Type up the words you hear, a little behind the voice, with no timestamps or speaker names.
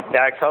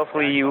Dax,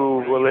 hopefully you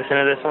will listen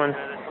to this one.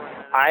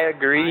 I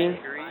agree,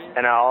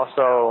 and I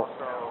also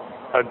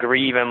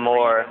agree even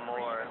more.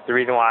 The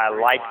reason why I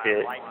liked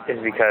it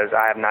is because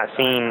I have not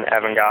seen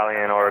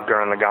Evangelion or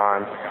Gurren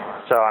Lagann.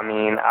 So, I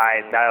mean,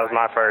 that was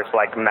my first,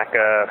 like,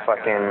 mecha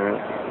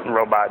fucking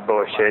robot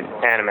bullshit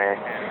anime.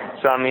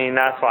 So, I mean,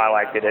 that's why I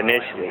liked it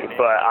initially.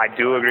 But I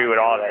do agree with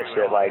all that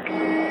shit. Like,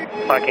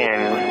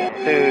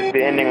 fucking, dude,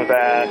 the ending was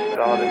ass,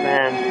 all this,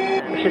 man.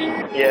 It's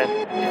just,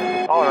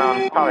 yeah, all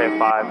around, probably a 5.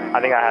 I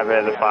think I have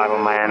it as a 5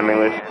 on my anime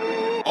list.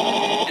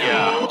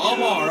 Yeah.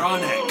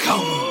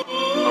 OmarCameUp.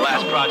 The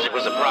last project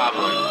was a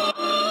problem.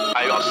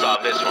 How you gonna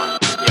solve this one?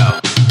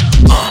 Yo.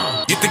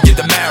 You think you're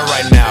the man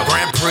right now.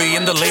 Grand Prix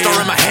in the lead.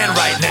 Star in my hand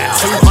right now.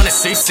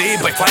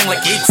 200cc, but flying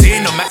like ET.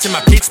 No matching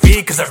my peak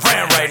speed, cause I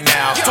ran right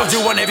now. Told you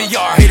on every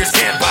yard, haters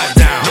can't buy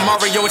down. No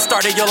Mario, it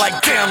started, you're like,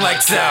 damn,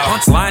 like Zell.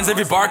 Punchlines,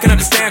 every bar can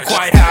understand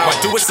quite how. I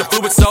do it so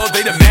fluid, so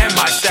they demand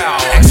my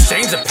shout.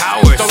 Exchange of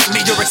powers, don't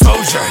need your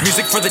exposure.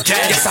 Music for the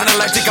dead, you sound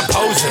like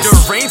decomposers.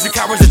 Deranged, you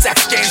cowards, it's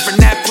X games for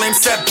net flame,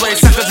 set plays.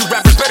 Sometimes you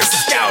rappers better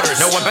some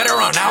scouters. No one better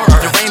on our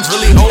earth. Your reign's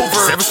really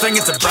over. Everything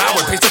is a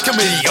Broward, pays still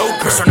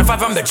mediocre. Persona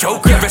 5, I'm the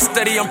Joker. Invest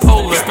steady, I'm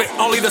polar. Spit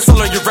only the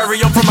solar, you're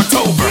very own from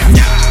October. Ain't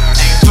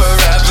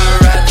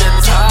forever at the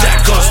top.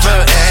 That goes for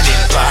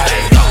anybody.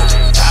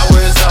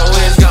 Power's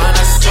always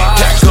gonna spot.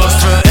 That goes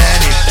for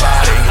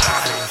anybody.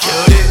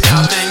 Killed it,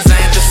 now things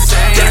ain't the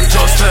same. That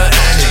goes for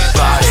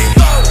anybody.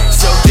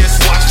 So just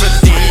watch for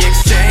the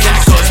exchange. That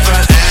goes for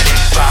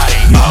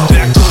anybody.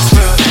 That goes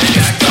for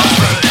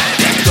anybody.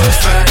 That goes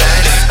for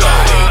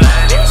anybody.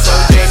 So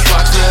just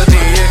watch for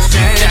the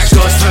exchange. That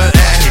goes for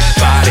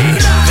anybody.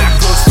 That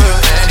goes for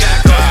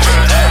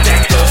anybody.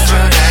 That goes for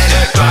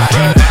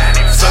anybody.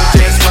 So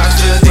just watch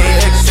for the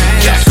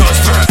exchange. That goes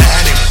for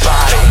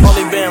anybody.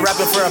 Only been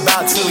rapping for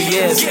about 2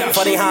 years.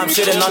 Funny how I'm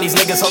shitting on these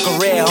niggas whole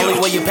career. Only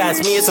way you pass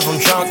me is if I'm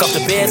drunk off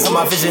the bed. So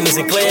my vision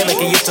isn't clear.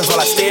 Making U-turns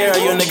while I stare. All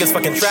you niggas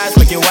fucking trash.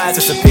 Make your ass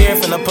disappear.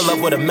 Finna pull up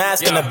with a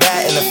mask and a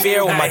bat and a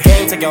fear. With my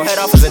game, take your head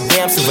off as a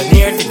damn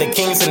souvenir. Think the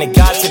kings and the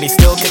gods till he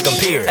still kick them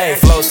peers. Hey,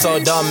 flow so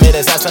dumb, it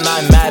is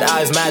asinine. Mad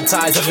eyes, mad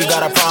ties. If you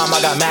got a problem,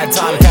 I got mad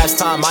time, cash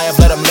time. I have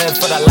let him live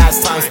for the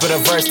last time. Spit a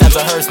verse, that's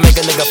a hearse, make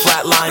a nigga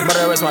flatline.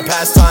 Murder is my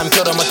pastime.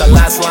 Killed him with the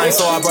last line.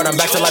 So I brought him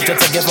back to life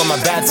just to give him a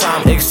bad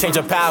time. Exchange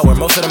of power,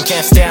 most of them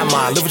can't stand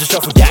mine. Louverture,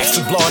 Shofu, Dax,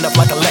 keep blowing up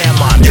like a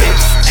landmine, bitch.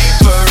 Ain't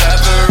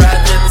forever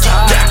at the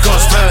top. That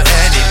goes for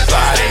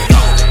anybody.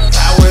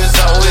 Power's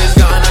always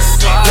gonna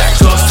spot. That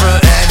goes for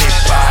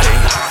anybody.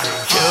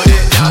 Killed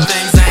it, now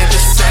things ain't the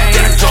same.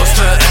 That goes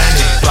for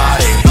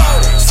anybody.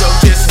 So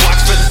just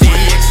watch for the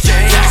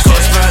exchange. That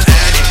goes for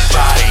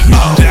anybody.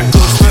 That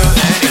goes for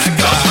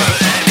anybody.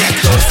 That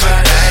goes for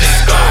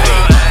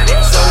anybody.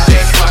 So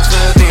just watch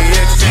for the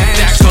exchange.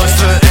 That goes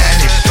for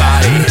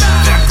anybody.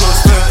 That goes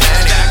for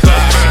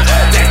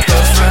anybody. That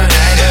goes for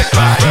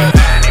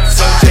anybody.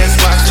 So just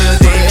watch for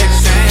the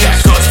exchange. That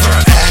goes for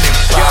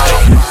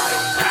anybody.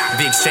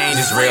 The exchange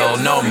is real,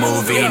 no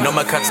movie. No,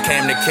 my cuts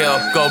came to kill.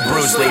 Go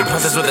Bruce Lee.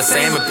 Punches with the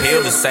same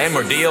appeal, the same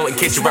ordeal. In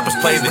case you rappers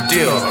play the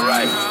deal.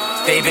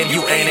 David, you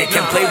ain't it.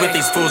 Can play with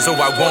these fools so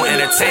I won't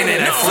entertain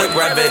it. And flip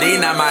gravity,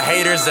 now my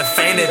haters have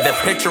fainted. The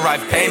picture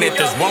I've painted,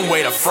 there's one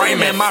way to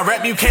frame it. My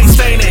rap, you can't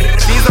stain it.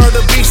 These are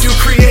the beats you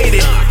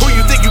created.